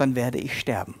 dann werde ich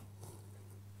sterben.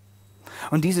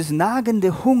 Und dieses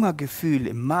nagende Hungergefühl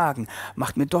im Magen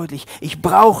macht mir deutlich, ich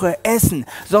brauche Essen,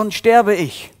 sonst sterbe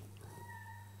ich.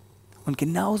 Und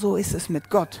genauso ist es mit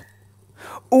Gott.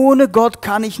 Ohne Gott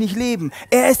kann ich nicht leben.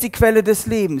 Er ist die Quelle des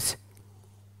Lebens.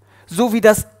 So wie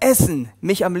das Essen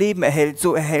mich am Leben erhält,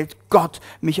 so erhält Gott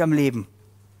mich am Leben.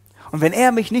 Und wenn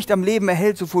er mich nicht am Leben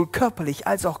erhält, sowohl körperlich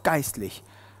als auch geistlich,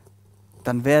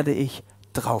 dann werde ich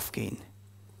draufgehen.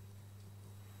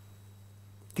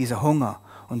 Dieser Hunger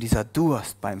und dieser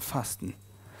Durst beim Fasten,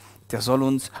 der soll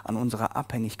uns an unsere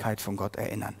Abhängigkeit von Gott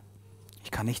erinnern.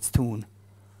 Ich kann nichts tun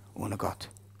ohne Gott.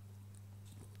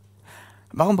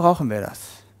 Warum brauchen wir das?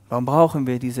 Warum brauchen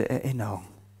wir diese Erinnerung?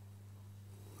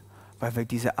 Weil wir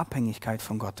diese Abhängigkeit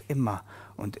von Gott immer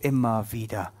und immer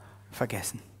wieder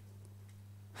vergessen.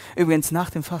 Übrigens nach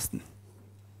dem Fasten,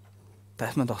 da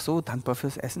ist man doch so dankbar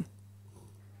fürs Essen.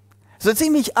 So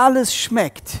ziemlich alles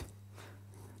schmeckt,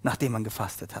 nachdem man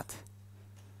gefastet hat.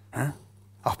 Ja?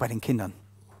 Auch bei den Kindern.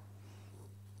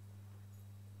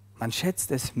 Man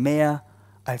schätzt es mehr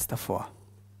als davor.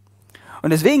 Und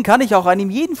deswegen kann ich auch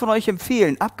einem jeden von euch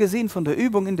empfehlen, abgesehen von der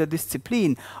Übung in der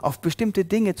Disziplin, auf bestimmte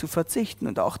Dinge zu verzichten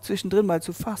und auch zwischendrin mal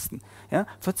zu fasten. Ja?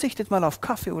 Verzichtet mal auf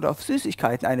Kaffee oder auf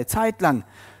Süßigkeiten eine Zeit lang,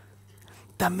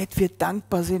 damit wir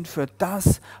dankbar sind für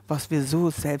das, was wir so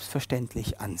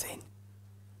selbstverständlich ansehen.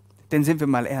 Denn sind wir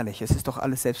mal ehrlich, es ist doch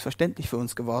alles selbstverständlich für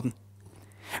uns geworden.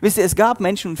 Wisst ihr, es gab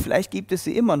Menschen, und vielleicht gibt es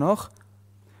sie immer noch,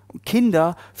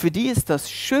 Kinder, für die es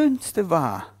das Schönste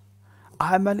war,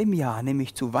 einmal im Jahr,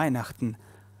 nämlich zu Weihnachten,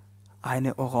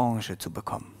 eine Orange zu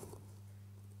bekommen.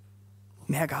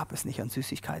 Mehr gab es nicht an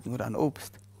Süßigkeiten oder an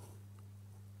Obst.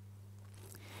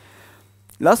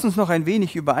 Lasst uns noch ein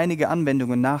wenig über einige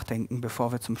Anwendungen nachdenken,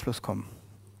 bevor wir zum Schluss kommen.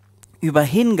 Über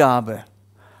Hingabe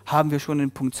haben wir schon in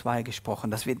Punkt 2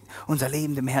 gesprochen, dass wir unser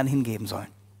Leben dem Herrn hingeben sollen.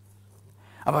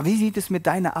 Aber wie sieht es mit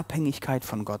deiner Abhängigkeit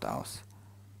von Gott aus?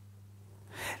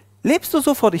 Lebst du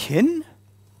so vor dich hin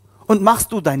und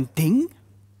machst du dein Ding?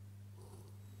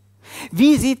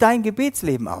 Wie sieht dein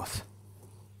Gebetsleben aus?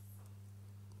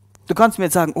 Du kannst mir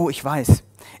jetzt sagen, oh, ich weiß,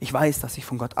 dass ich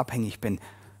von Gott abhängig bin.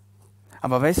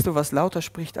 Aber weißt du, was lauter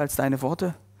spricht als deine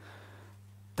Worte?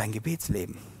 Dein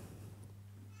Gebetsleben.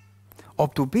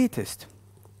 Ob du betest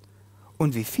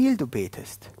und wie viel du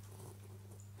betest,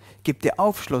 gibt dir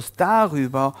Aufschluss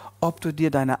darüber, ob du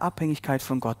dir deiner Abhängigkeit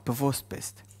von Gott bewusst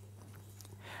bist.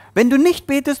 Wenn du nicht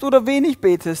betest oder wenig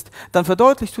betest, dann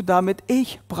verdeutlichst du damit,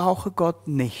 ich brauche Gott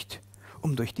nicht,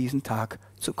 um durch diesen Tag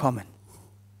zu kommen.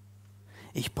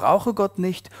 Ich brauche Gott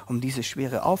nicht, um diese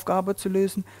schwere Aufgabe zu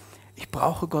lösen. Ich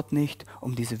brauche Gott nicht,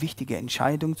 um diese wichtige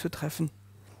Entscheidung zu treffen.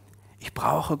 Ich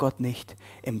brauche Gott nicht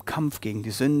im Kampf gegen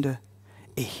die Sünde.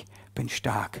 Ich bin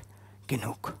stark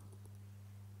genug.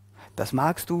 Das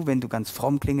magst du, wenn du ganz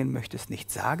fromm klingen möchtest,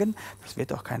 nicht sagen. Das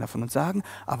wird auch keiner von uns sagen.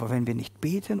 Aber wenn wir nicht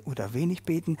beten oder wenig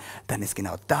beten, dann ist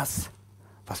genau das,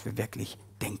 was wir wirklich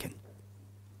denken.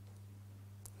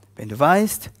 Wenn du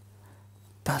weißt,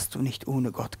 dass du nicht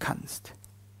ohne Gott kannst,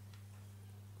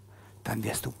 dann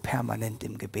wirst du permanent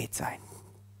im Gebet sein.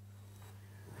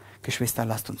 Geschwister,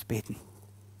 lasst uns beten.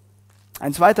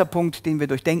 Ein zweiter Punkt, den wir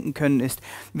durchdenken können, ist,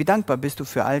 wie dankbar bist du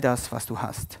für all das, was du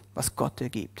hast, was Gott dir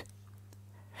gibt.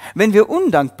 Wenn wir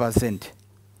undankbar sind,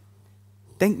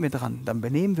 denk mir dran, dann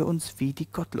benehmen wir uns wie die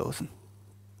Gottlosen.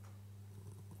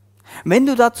 Wenn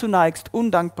du dazu neigst,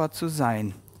 undankbar zu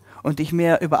sein und dich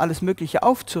mehr über alles Mögliche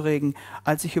aufzuregen,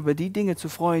 als sich über die Dinge zu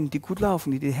freuen, die gut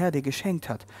laufen, die der Herr dir geschenkt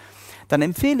hat, dann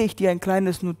empfehle ich dir, ein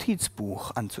kleines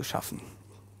Notizbuch anzuschaffen.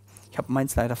 Ich habe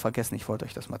meins leider vergessen, ich wollte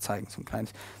euch das mal zeigen.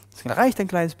 Es reicht ein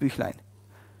kleines Büchlein.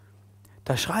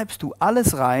 Da schreibst du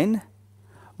alles rein,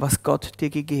 was Gott dir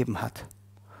gegeben hat,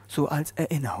 so als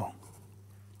Erinnerung.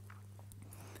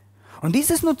 Und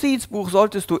dieses Notizbuch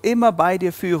solltest du immer bei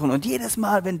dir führen. Und jedes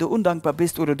Mal, wenn du undankbar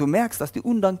bist oder du merkst, dass die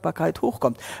Undankbarkeit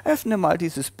hochkommt, öffne mal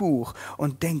dieses Buch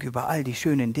und denk über all die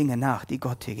schönen Dinge nach, die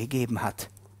Gott dir gegeben hat.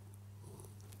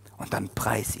 Und dann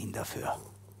preis ihn dafür.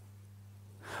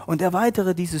 Und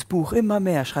erweitere dieses Buch immer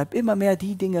mehr, schreib immer mehr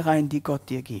die Dinge rein, die Gott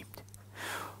dir gibt.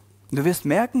 Und du wirst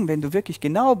merken, wenn du wirklich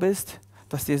genau bist,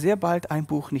 dass dir sehr bald ein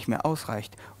Buch nicht mehr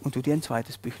ausreicht und du dir ein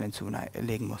zweites Büchlein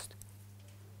zulegen musst.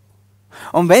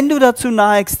 Und wenn du dazu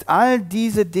neigst, all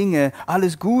diese Dinge,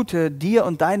 alles Gute dir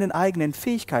und deinen eigenen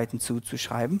Fähigkeiten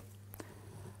zuzuschreiben,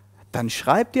 dann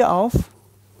schreib dir auf,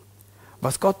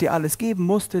 was Gott dir alles geben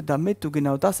musste, damit du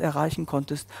genau das erreichen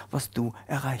konntest, was du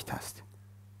erreicht hast.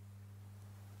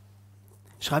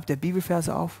 Schreib dir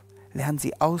Bibelverse auf, lern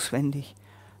sie auswendig,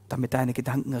 damit deine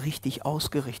Gedanken richtig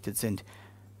ausgerichtet sind.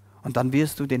 Und dann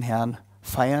wirst du den Herrn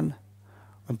feiern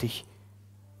und dich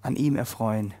an ihm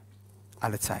erfreuen,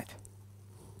 alle Zeit.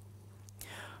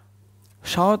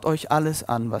 Schaut euch alles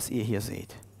an, was ihr hier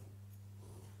seht.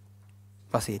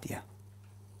 Was seht ihr?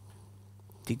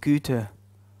 Die Güte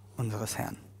unseres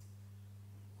Herrn.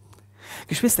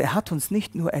 Geschwister, er hat uns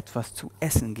nicht nur etwas zu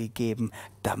essen gegeben,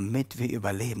 damit wir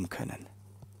überleben können.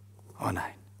 Oh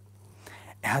nein.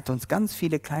 Er hat uns ganz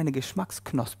viele kleine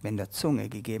Geschmacksknospen in der Zunge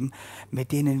gegeben,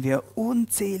 mit denen wir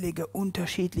unzählige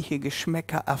unterschiedliche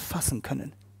Geschmäcker erfassen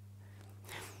können.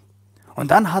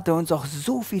 Und dann hat er uns auch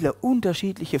so viele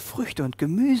unterschiedliche Früchte und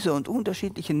Gemüse und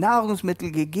unterschiedliche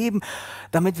Nahrungsmittel gegeben,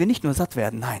 damit wir nicht nur satt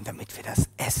werden, nein, damit wir das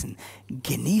Essen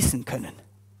genießen können.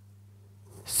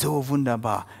 So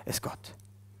wunderbar ist Gott.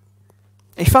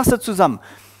 Ich fasse zusammen.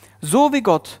 So wie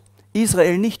Gott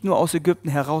Israel nicht nur aus Ägypten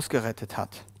herausgerettet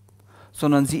hat,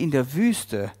 sondern sie in der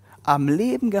Wüste am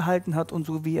Leben gehalten hat und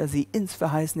so wie er sie ins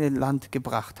verheißene Land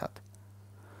gebracht hat,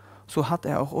 so hat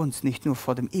er auch uns nicht nur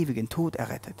vor dem ewigen Tod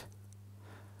errettet,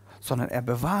 sondern er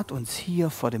bewahrt uns hier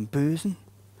vor dem Bösen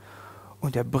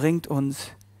und er bringt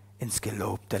uns ins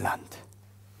gelobte Land.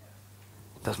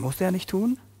 Das musste er nicht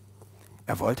tun,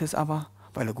 er wollte es aber,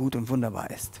 weil er gut und wunderbar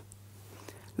ist.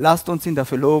 Lasst uns ihn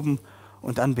dafür loben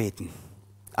und anbeten.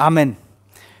 Amen.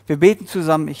 Wir beten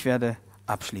zusammen, ich werde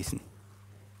abschließen.